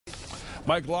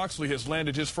Mike Loxley has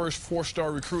landed his first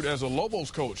four-star recruit as a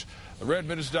Lobos coach.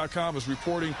 RedMinutes.com is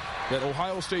reporting that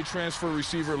Ohio State transfer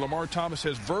receiver Lamar Thomas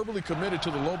has verbally committed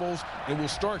to the Lobos and will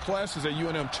start classes at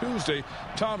UNM Tuesday.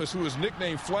 Thomas, who is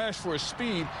nicknamed Flash for his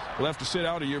speed, will have to sit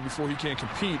out a year before he can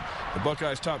compete. The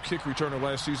Buckeyes' top kick returner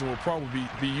last season will probably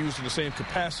be used in the same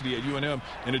capacity at UNM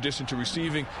in addition to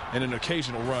receiving and an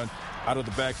occasional run out of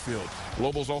the backfield.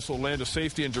 Lobos also land a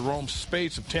safety in Jerome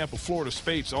Spates of Tampa, Florida.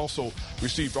 Spates also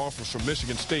received offers from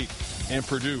Michigan State and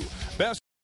Purdue.